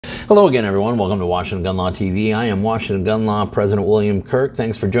Hello again, everyone. Welcome to Washington Gun Law TV. I am Washington Gun Law President William Kirk.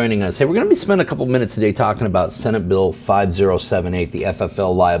 Thanks for joining us. Hey, we're going to be spending a couple minutes today talking about Senate Bill 5078, the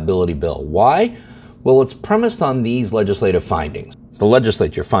FFL liability bill. Why? Well, it's premised on these legislative findings. The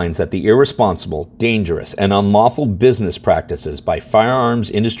legislature finds that the irresponsible, dangerous, and unlawful business practices by firearms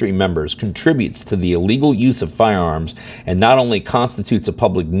industry members contributes to the illegal use of firearms and not only constitutes a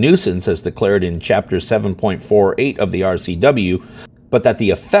public nuisance as declared in Chapter 7.48 of the RCW, but that the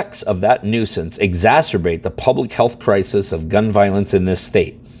effects of that nuisance exacerbate the public health crisis of gun violence in this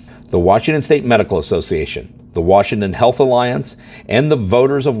state. The Washington State Medical Association, the Washington Health Alliance, and the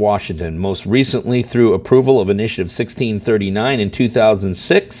voters of Washington, most recently through approval of Initiative 1639 in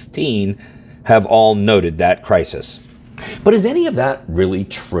 2016, have all noted that crisis. But is any of that really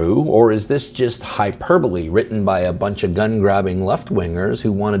true, or is this just hyperbole written by a bunch of gun-grabbing left-wingers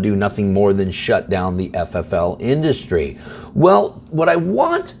who want to do nothing more than shut down the FFL industry? Well, what I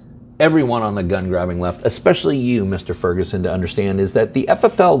want everyone on the gun-grabbing left, especially you, Mr. Ferguson, to understand is that the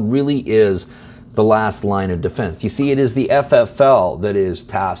FFL really is the last line of defense. You see, it is the FFL that is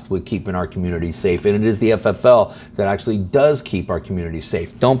tasked with keeping our community safe, and it is the FFL that actually does keep our community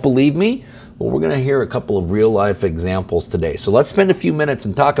safe. Don't believe me? Well, we're going to hear a couple of real-life examples today. So let's spend a few minutes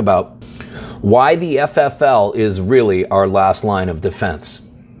and talk about why the FFL is really our last line of defense.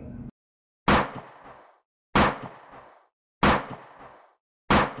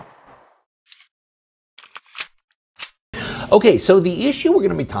 Okay, so the issue we're going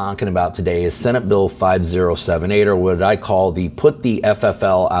to be talking about today is Senate Bill 5078, or what I call the Put the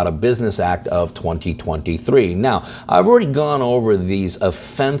FFL Out of Business Act of 2023. Now, I've already gone over these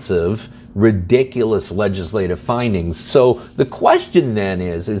offensive, ridiculous legislative findings. So the question then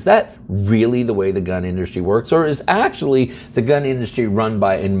is that really the way the gun industry works? Or is actually the gun industry run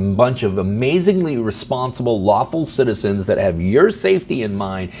by a bunch of amazingly responsible, lawful citizens that have your safety in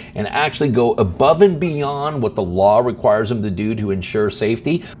mind and actually go above and beyond what the law requires them to do to ensure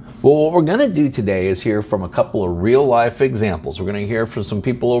safety? Well, what we're going to do today is hear from a couple of real-life examples. We're going to hear from some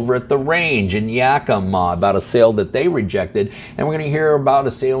people over at the range in Yakima about a sale that they rejected, and we're going to hear about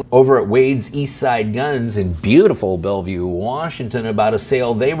a sale over at Wade's Eastside Guns in beautiful Bellevue, Washington, about a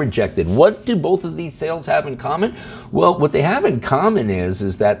sale they rejected. What do both of these sales have in common? Well, what they have in common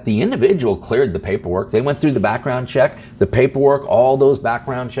is that the individual cleared the paperwork. They went through the background check, the paperwork, all those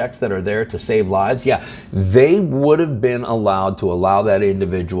background checks that are there to save lives. Yeah, they would have been allowed to allow that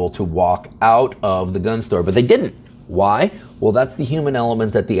individual to walk out of the gun store, but they didn't. Why? Well, that's the human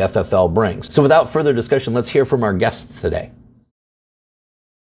element that the FFL brings. So without further discussion, let's hear from our guests today.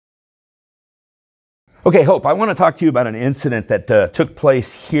 Okay, Hope, I want to talk to you about an incident that took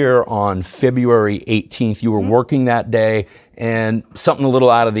place here on February 18th. You were working that day, and something a little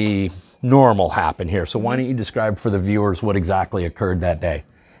out of the normal happened here. So why don't you describe for the viewers what exactly occurred that day?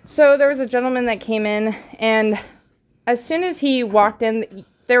 So there was a gentleman that came in, and as soon as he walked in,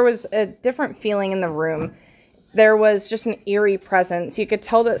 there was a different feeling in the room. There was just an eerie presence. You could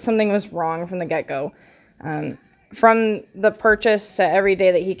tell that something was wrong from the get-go. From the purchase to every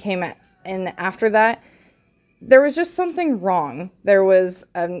day that he came in after that, there was just something wrong. There was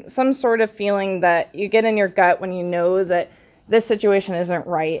some sort of feeling that you get in your gut when you know that this situation isn't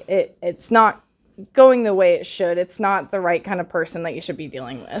right. It's not going the way it should. It's not the right kind of person that you should be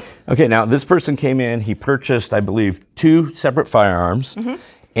dealing with. Okay, now this person came in, he purchased, I believe, 2 separate firearms,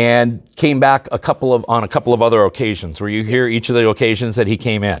 and came back on a couple of other occasions. Were you here each of the occasions that he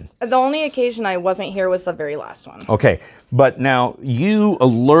came in? The only occasion I wasn't here was the very last one. Okay, but now you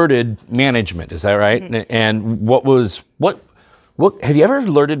alerted management, is that right? And what have you ever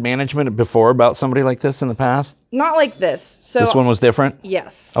alerted management before about somebody like this in the past? Not like this. So this one was different?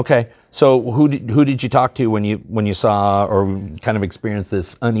 Yes. Okay. So who did you talk to when you saw or kind of experienced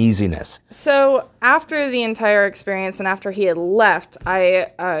this uneasiness? So after the entire experience and after he had left,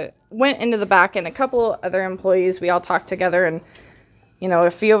 I went into the back, and a couple other employees, we all talked together, and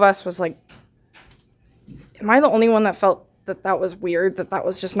a few of us was like, am I the only one that felt that was weird, that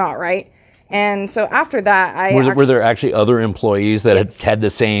was just not right? And so after that, were there actually other employees that had the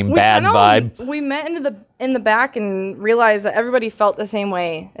same bad vibe? We met in the back and realized that everybody felt the same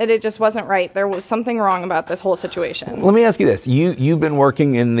way. It just wasn't right. There was something wrong about this whole situation. Let me ask you this. You've been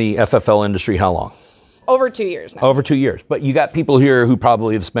working in the FFL industry how long? Over 2 years now. Over 2 years. But you got people here who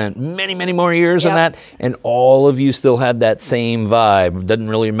probably have spent many, many more years in that, and all of you still had that same vibe. It doesn't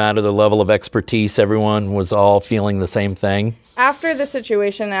really matter the level of expertise. Everyone was all feeling the same thing. After the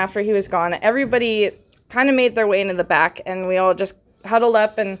situation, after he was gone, everybody kind of made their way into the back, and we all just huddled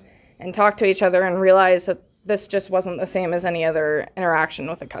up and talked to each other and realized that this just wasn't the same as any other interaction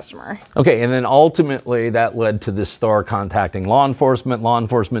with a customer. Okay, and then ultimately that led to this store contacting law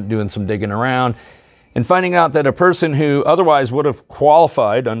enforcement doing some digging around, and finding out that a person who otherwise would have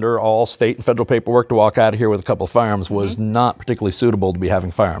qualified under all state and federal paperwork to walk out of here with a couple of firearms was not particularly suitable to be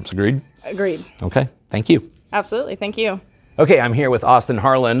having firearms. Agreed? Agreed. Okay, thank you. Absolutely, thank you. Okay, I'm here with Austin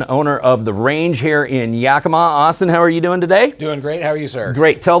Harlan, owner of The Range here in Yakima. Austin, how are you doing today? Doing great. How are you, sir?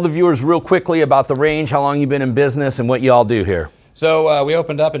 Great. Tell the viewers real quickly about The Range, how long you've been in business, and what you all do here. So we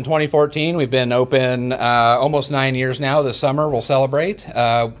opened up in 2014. We've been open almost 9 years now. This summer we'll celebrate.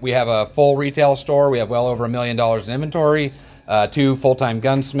 We have a full retail store. We have well over $1 million in inventory, 2 full-time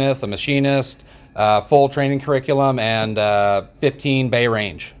gunsmiths, a machinist, full training curriculum, and 15 bay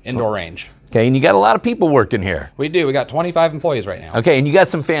range, indoor range. Okay, and you got a lot of people working here. We do. We got 25 employees right now. Okay, and you got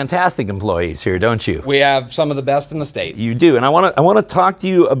some fantastic employees here, don't you? We have some of the best in the state. You do, and I want to talk to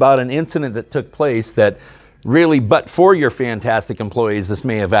you about an incident that took place that really, but for your fantastic employees, this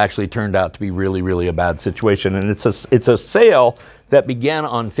may have actually turned out to be really, really a bad situation. And it's a sale that began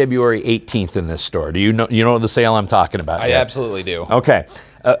on February 18th in this store. Do you know the sale I'm talking about? I absolutely do. Okay,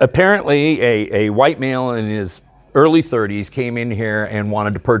 apparently a white male in his early 30s came in here and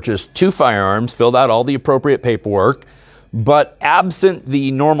wanted to purchase 2 firearms, filled out all the appropriate paperwork, but absent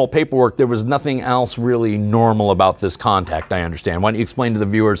the normal paperwork, there was nothing else really normal about this contact, I understand. Why don't you explain to the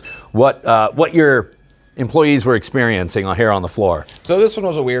viewers what your employees were experiencing here on the floor? So this one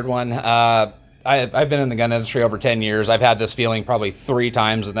was a weird one. I've been in the gun industry over 10 years. I've had this feeling probably 3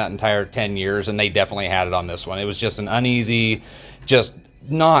 times in that entire 10 years, and they definitely had it on this one. It was just an uneasy, just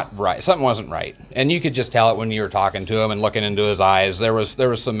not right. Something wasn't right, and you could just tell it when you were talking to him and looking into his eyes. There was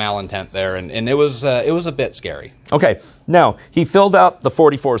some malintent there, and it was a bit scary. Okay, now he filled out the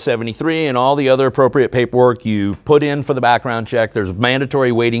 4473 and all the other appropriate paperwork you put in for the background check. There's a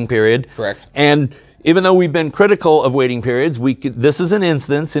mandatory waiting period. Correct. And even though we've been critical of waiting periods, this is an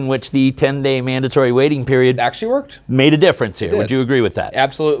instance in which the 10-day mandatory waiting period actually worked. Made a difference here. Would you agree with that?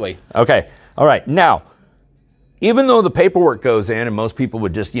 Absolutely. Okay. All right. Now, even though the paperwork goes in and most people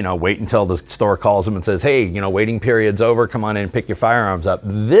would just, wait until the store calls them and says, hey, waiting period's over, come on in and pick your firearms up.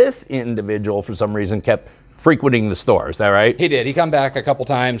 This individual, for some reason, kept frequenting the store. Is that right? He did. He come back a couple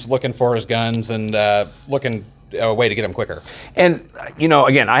times looking for his guns and looking a way to get them quicker. And,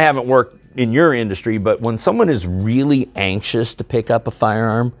 again, I haven't worked in your industry, but when someone is really anxious to pick up a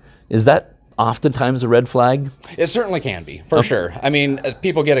firearm, is that oftentimes a red flag? It certainly can be, for sure. I mean,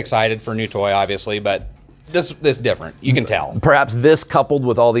 people get excited for a new toy, obviously, but this is different. You can tell. Perhaps this, coupled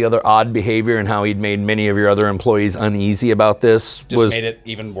with all the other odd behavior and how he'd made many of your other employees uneasy about this, made it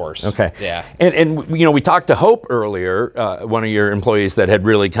even worse. Okay. Yeah. And we talked to Hope earlier, one of your employees that had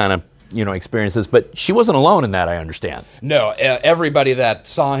really kind of experienced this, but she wasn't alone in that, I understand. No, everybody that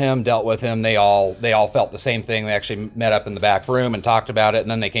saw him, dealt with him, they all felt the same thing. They actually met up in the back room and talked about it,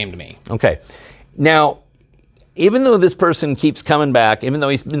 and then they came to me. Okay. Now, even though this person keeps coming back, even though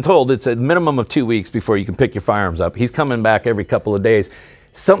he's been told it's a minimum of 2 weeks before you can pick your firearms up, he's coming back every couple of days.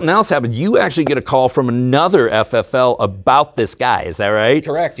 Something else happened. You actually get a call from another FFL about this guy. Is that right?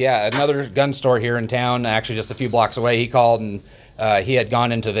 Correct, yeah. Another gun store here in town, actually just a few blocks away. He called and he had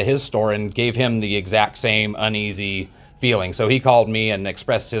gone into his store and gave him the exact same uneasy feeling. So he called me and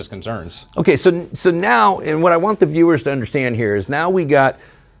expressed his concerns. Okay, so now, and what I want the viewers to understand here is now we got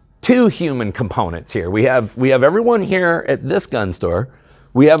 2 human components here. We have everyone here at this gun store.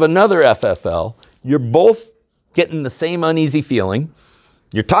 We have another FFL. You're both getting the same uneasy feeling.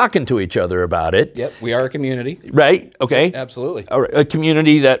 You're talking to each other about it. Yep, we are a community. Right, okay. Absolutely. A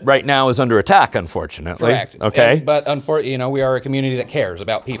community that right now is under attack, unfortunately. Correct. Okay. But unfortunately, we are a community that cares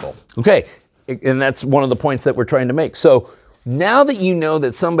about people. Okay, and that's one of the points that we're trying to make. So now that you know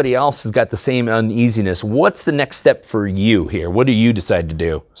that somebody else has got the same uneasiness, what's the next step for you here? What do you decide to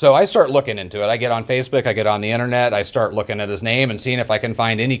do? So I start looking into it. I get on Facebook, I get on the internet, I start looking at his name and seeing if I can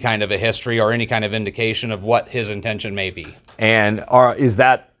find any kind of a history or any kind of indication of what his intention may be. And is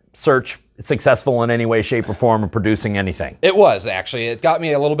that search successful in any way, shape, or form of producing anything? It was, actually. It got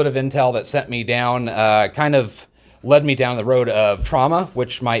me a little bit of intel that sent me down, kind of led me down the road of trauma,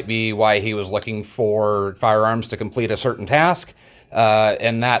 which might be why he was looking for firearms to complete a certain task.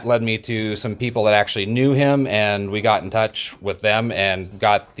 And that led me to some people that actually knew him, and we got in touch with them and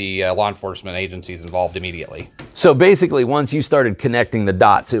got the law enforcement agencies involved immediately. So basically, once you started connecting the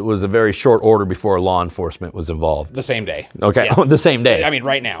dots, it was a very short order before law enforcement was involved. The same day. Okay, Yeah. The same day. I mean,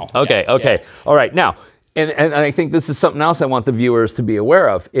 right now. Okay, Yeah. okay. Yeah. All right, now, and I think this is something else I want the viewers to be aware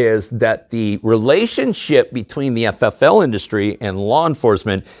of, is that the relationship between the FFL industry and law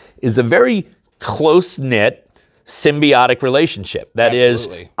enforcement is a very close-knit, symbiotic relationship. That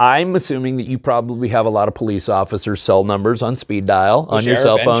Absolutely. is, I'm assuming that you probably have a lot of police officers' cell numbers on speed dial on your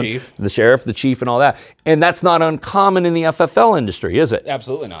cell phone. The sheriff, the chief, and all that. And that's not uncommon in the FFL industry, is it?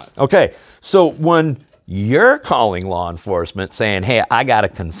 Absolutely not. Okay, so when you're calling law enforcement saying, hey, I got a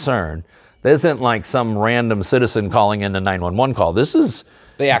concern, this isn't like some random citizen calling in a 911 call. This is...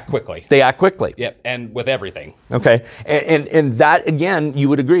 They act quickly. They act quickly. Yep, and with everything. Okay, and that, again, you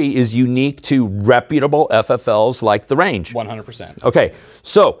would agree, is unique to reputable FFLs like the Range. 100%. Okay,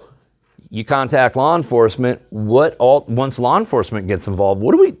 so you contact law enforcement. Once law enforcement gets involved,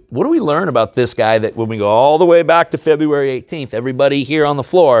 what do we learn about this guy that when we go all the way back to February 18th, everybody here on the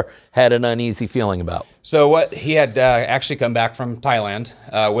floor had an uneasy feeling about? So what he had actually come back from Thailand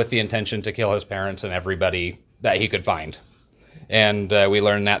with the intention to kill his parents and everybody that he could find. And we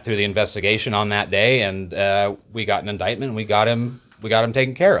learned that through the investigation on that day, and we got an indictment. And we got him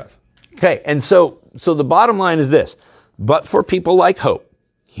taken care of. Okay, and so the bottom line is this: but for people like Hope,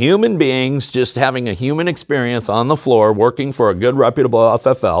 human beings just having a human experience on the floor, working for a good, reputable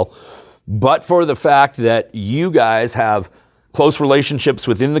FFL, but for the fact that you guys have close relationships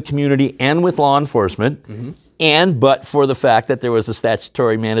within the community and with law enforcement, but for the fact that there was a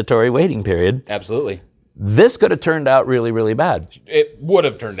statutory mandatory waiting period. Absolutely. This could have turned out really, really bad. It would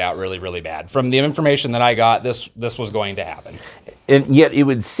have turned out really, really bad. From the information that I got, this was going to happen. And yet it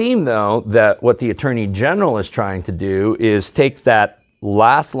would seem, though, that what the Attorney General is trying to do is take that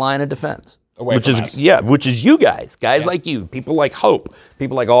last line of defense. Which is you guys like you, people like Hope,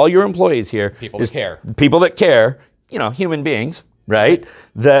 people like all your employees here. People that care, human beings, right?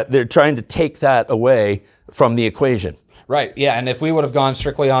 That they're trying to take that away from the equation. Right, yeah, and if we would have gone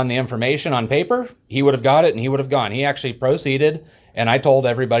strictly on the information on paper, he would have got it and he would have gone. He actually proceeded, and I told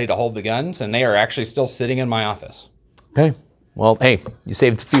everybody to hold the guns, and they are actually still sitting in my office. Okay, well, hey, you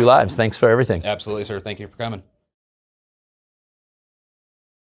saved a few lives. Thanks for everything. Absolutely, sir. Thank you for coming.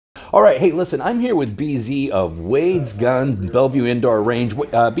 All right, hey, listen, I'm here with BZ of Wade's Gun, Bellevue Indoor Range.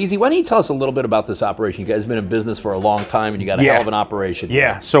 BZ, why don't you tell us a little bit about this operation? You guys have been in business for a long time, and you got a hell of an operation.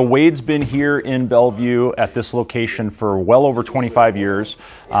 Yeah, so Wade's been here in Bellevue at this location for well over 25 years.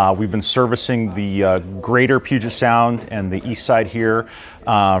 We've been servicing the greater Puget Sound and the east side here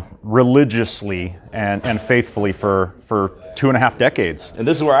religiously and faithfully for 2.5 decades. And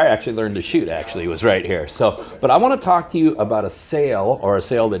this is where I actually learned to shoot, was right here. So, but I want to talk to you about a sale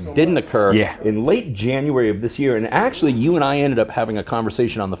that didn't occur in late January of this year. And actually, you and I ended up having a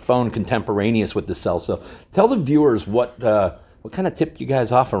conversation on the phone contemporaneous with the sale. So tell the viewers what kind of tipped you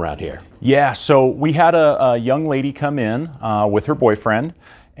guys off around here. Yeah, so we had a young lady come in with her boyfriend.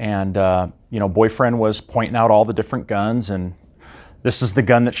 And, boyfriend was pointing out all the different guns, and this is the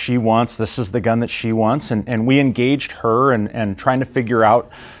gun that she wants, this is the gun that she wants. And we engaged her and trying to figure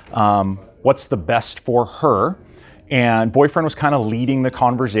out what's the best for her. And boyfriend was kind of leading the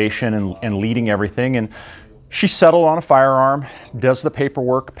conversation and leading everything. And she settled on a firearm, does the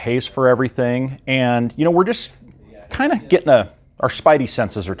paperwork, pays for everything. And, we're just kind of getting our spidey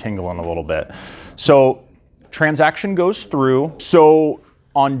senses are tingling a little bit. So transaction goes through. So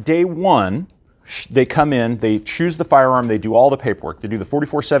on day one, they come in, they choose the firearm, they do all the paperwork. They do the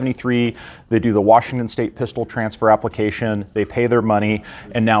 4473, they do the Washington State pistol transfer application, they pay their money,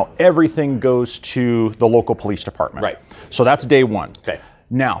 and now everything goes to the local police department. Right. So that's day one. Okay.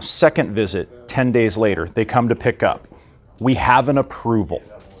 Now, second visit, 10 days later, they come to pick up. We have an approval.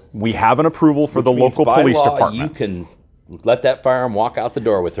 We have an approval for the local police department. You can let that firearm walk out the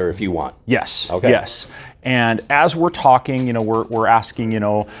door with her if you want. Yes. Okay. Yes. And as we're talking, we're asking, do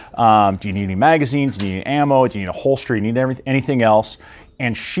you need any magazines? Do you need ammo? Do you need a holster? Do you need anything else?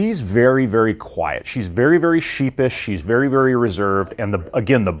 And she's very, very quiet. She's very, very sheepish. She's very, very reserved. And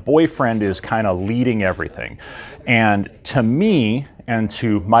again, the boyfriend is kind of leading everything. And to me and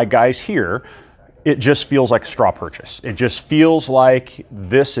to my guys here, it just feels like a straw purchase. It just feels like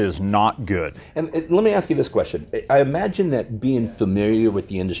this is not good. And let me ask you this question. I imagine that being familiar with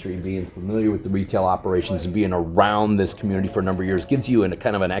the industry, being familiar with the retail operations, and being around this community for a number of years gives you a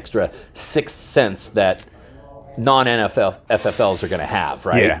kind of an extra sixth sense that non-FFLs are going to have,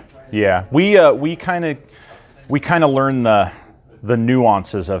 right? Yeah. We kind of learn the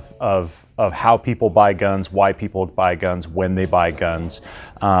nuances of how people buy guns, why people buy guns, when they buy guns.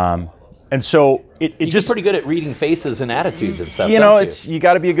 And so you're just pretty good at reading faces and attitudes and stuff. You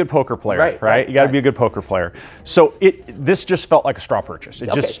got to be a good poker player, right? You got to be a good poker player. So this just felt like a straw purchase.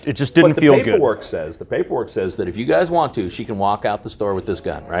 It just didn't feel good. The paperwork says that if you guys want to, she can walk out the store with this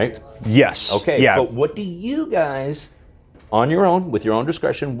gun, right? Yes. Okay. Yeah. But what do you guys on your own, with your own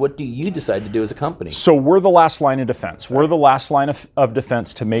discretion, what do you decide to do as a company? So we're the last line of defense. We're the last line of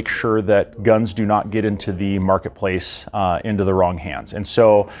defense to make sure that guns do not get into the marketplace, into the wrong hands. And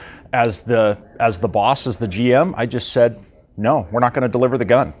so as the boss, as the GM, I just said, no, we're not going to deliver the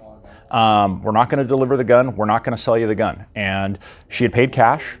gun. We're not going to deliver the gun. We're not going to sell you the gun. And she had paid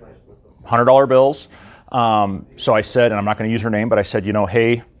cash, $100 bills. So I said, and I'm not going to use her name, but I said,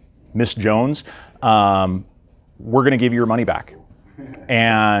 hey, Miss Jones, we're going to give you your money back.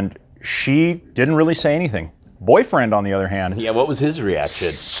 And she didn't really say anything. Boyfriend, on the other hand, yeah, what was his reaction?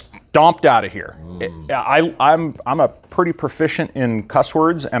 Stomped out of here. I'm a pretty proficient in cuss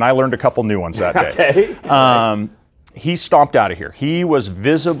words, and I learned a couple new ones that day. Okay. He stomped out of here. He was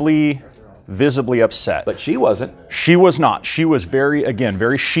visibly upset. But she wasn't. She was not. She was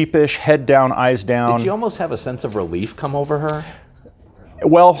very sheepish, head down, eyes down. Did you almost have a sense of relief come over her?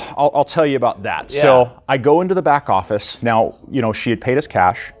 Well, I'll tell you about that. Yeah. So I go into the back office. Now, she had paid us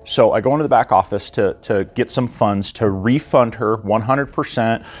cash. So I go into the back office to get some funds to refund her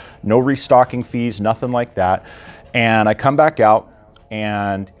 100%, no restocking fees, nothing like that. And I come back out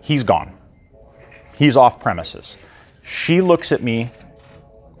and he's gone. He's off premises. She looks at me,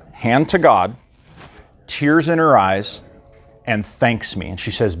 hand to God, tears in her eyes, and thanks me. And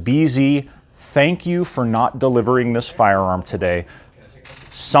she says, BZ, thank you for not delivering this firearm today.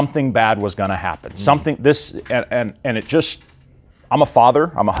 Something bad was going to happen. And it just, I'm a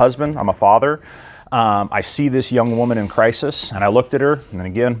father, I'm a husband, I'm a father. I see this young woman in crisis, and I looked at her, and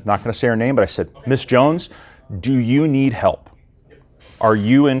again, not going to say her name, but I said, Miss Jones, do you need help? Are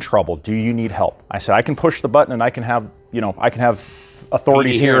you in trouble? Do you need help? I said, I can push the button and I can have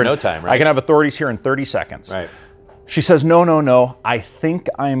authorities here in no time, right? I can have authorities here in 30 seconds. Right. She says, no, I think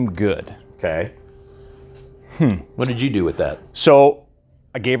I'm good. Okay. What did you do with that? So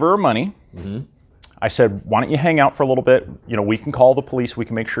I gave her money. Mm-hmm. I said, why don't you hang out for a little bit? We can call the police. We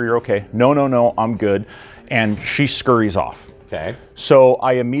can make sure you're okay. No, I'm good. And she scurries off. Okay. So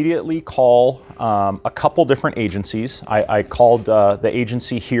I immediately call a couple different agencies. I called the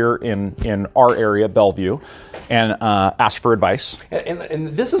agency here in our area, Bellevue, and asked for advice.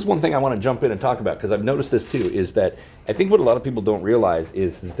 And this is one thing I want to jump in and talk about, because I've noticed this too, is that I think what a lot of people don't realize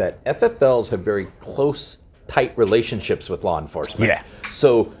is that FFLs have very close, tight relationships with law enforcement. Yeah.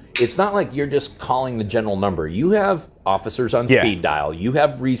 So it's not like you're just calling the general number. You have officers on speed dial. You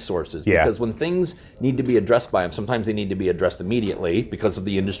have resources. Yeah. Because when things need to be addressed by them, sometimes they need to be addressed immediately because of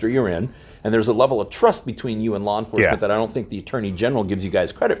the industry you're in. And there's a level of trust between you and law enforcement that I don't think the Attorney General gives you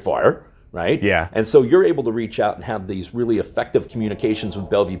guys credit for. Right? Yeah. And so you're able to reach out and have these really effective communications with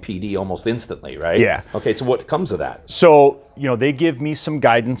Bellevue PD almost instantly, right? Yeah. Okay, so what comes of that? So, they give me some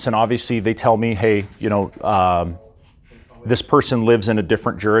guidance, and obviously they tell me, hey, this person lives in a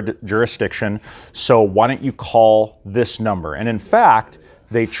different jurisdiction, so why don't you call this number? And in fact,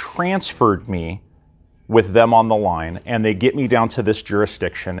 they transferred me with them on the line, and they get me down to this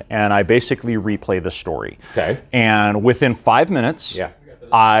jurisdiction, and I basically replay the story. Okay. And within 5 minutes,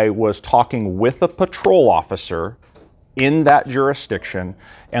 I was talking with a patrol officer in that jurisdiction,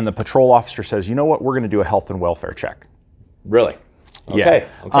 and the patrol officer says, you know what, we're going to do a health and welfare check. Really? Okay.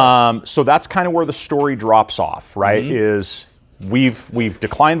 So that's kind of where the story drops off, right? Mm-hmm. Is we've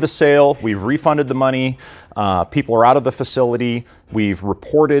declined the sale, we've refunded the money, people are out of the facility, we've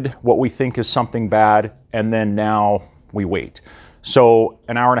reported what we think is something bad, and then now we wait. So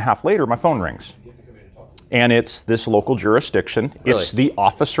an hour and a half later, my phone rings. And it's this local jurisdiction. Really? It's the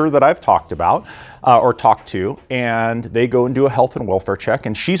officer that I've talked about or talked to, and they go and do a health and welfare check,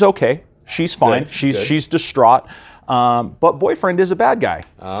 and she's okay. She's fine. Good. She's distraught. But boyfriend is a bad guy.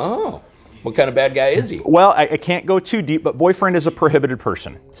 Oh. What kind of bad guy is he? Well, I can't go too deep, but boyfriend is a prohibited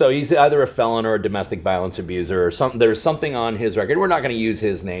person. So he's either a felon or a domestic violence abuser or something. There's something on his record. We're not going to use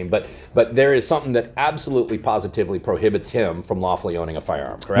his name, but there is something that absolutely positively prohibits him from lawfully owning a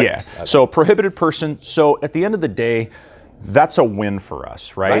firearm, correct? Yeah. Okay. So prohibited person. So at the end of the day, that's a win for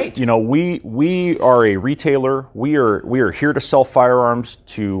us, right? We are a retailer. We are here to sell firearms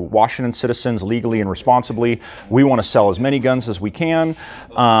to Washington citizens legally and responsibly. We want to sell as many guns as we can,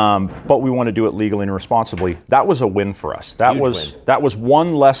 but we want to do it legally and responsibly. That was a win for us. That was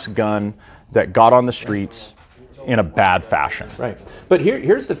one less gun that got on the streets in a bad fashion. Right. But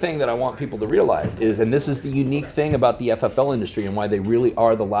here's the thing that I want people to realize is, and this is the unique thing about the FFL industry and why they really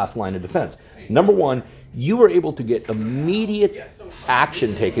are the last line of defense. Number one, you were able to get immediate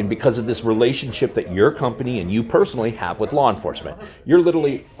action taken because of this relationship that your company and you personally have with law enforcement. You're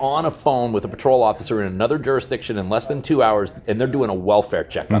literally on a phone with a patrol officer in another jurisdiction in less than 2 hours, and they're doing a welfare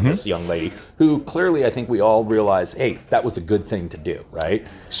check on this young lady who clearly, I think we all realize, hey, that was a good thing to do, right?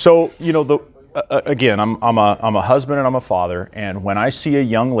 So, again, I'm a husband and I'm a father, and when I see a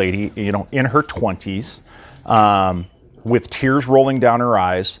young lady, in her 20s, with tears rolling down her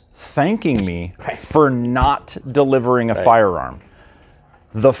eyes, thanking me for not delivering a firearm,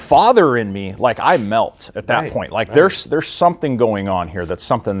 the father in me, like, I melt at that point. Like, there's something going on here. That's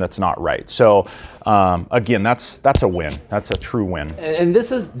something that's not right. So again, that's a win. That's a true win. And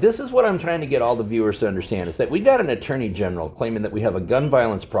this is what I'm trying to get all the viewers to understand, is that we got an attorney general claiming that we have a gun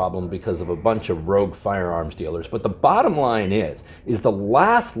violence problem because of a bunch of rogue firearms dealers. But the bottom line is the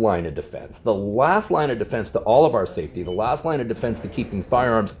last line of defense, to all of our safety, the last line of defense to keeping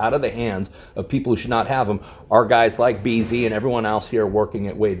firearms out of the hands of people who should not have them, are guys like BZ and everyone else here working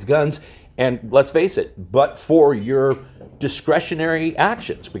at Wade's Guns. And let's face it, but for your discretionary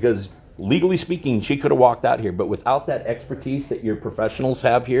actions, because legally speaking, she could have walked out here, but without that expertise that your professionals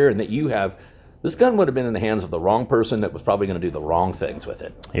have here and that you have, this gun would have been in the hands of the wrong person that was probably going to do the wrong things with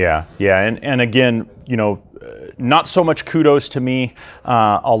it. Yeah. And again, not so much kudos to me,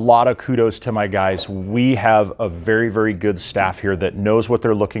 a lot of kudos to my guys. We have a very, very good staff here that knows what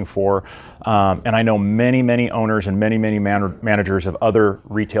they're looking for. And I know many, many owners and many, many managers of other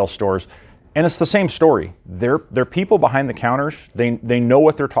retail stores. And it's the same story. They're people behind the counters. They know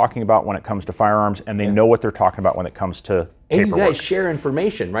what they're talking about when it comes to firearms, and they know what they're talking about when it comes to and paperwork. You guys share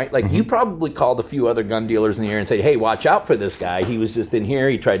information, right? Like, you probably called a few other gun dealers in the area and said, hey, watch out for this guy. He was just in here.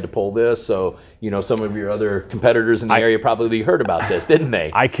 He tried to pull this. So, some of your other competitors in the area probably heard about this, didn't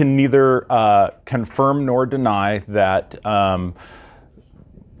they? I can neither confirm nor deny that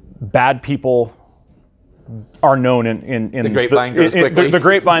bad people are known in the grapevine goes quickly. The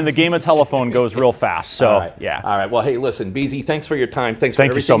grapevine, the game of telephone goes real fast. So, all right. Well, hey, listen, BZ, thanks for your time. Thanks for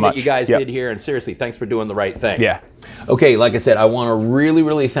everything so much. that you guys did here. And seriously, thanks for doing the right thing. Yeah. Okay, like I said, I want to really,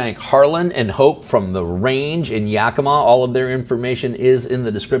 really thank Harlan and Hope from the range in Yakima. All of their information is in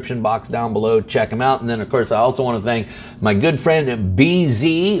the description box down below. Check them out. And then, of course, I also want to thank my good friend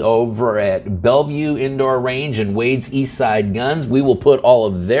BZ over at Bellevue Indoor Range and Wade's Eastside Guns. We will put all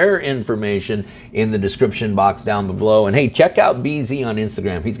of their information in the description box down below. And hey, check out BZ on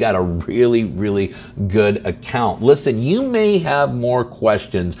Instagram. He's got a really, really good account. Listen, you may have more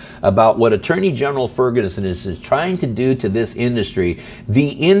questions about what Attorney General Ferguson is trying to do to this industry, the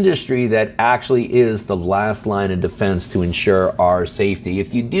industry that actually is the last line of defense to ensure our safety.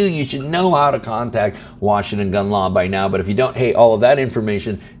 If you do, you should know how to contact Washington Gun Law by now. But if you don't, hey, all of that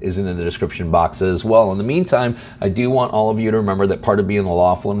information is in the description box as well. In the meantime, I do want all of you to remember that part of being a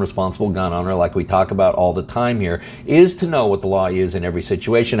lawful and responsible gun owner, like we talk about all the time here, is to know what the law is in every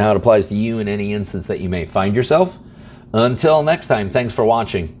situation, how it applies to you in any instance that you may find yourself. Until next time, thanks for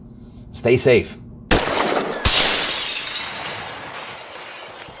watching. Stay safe.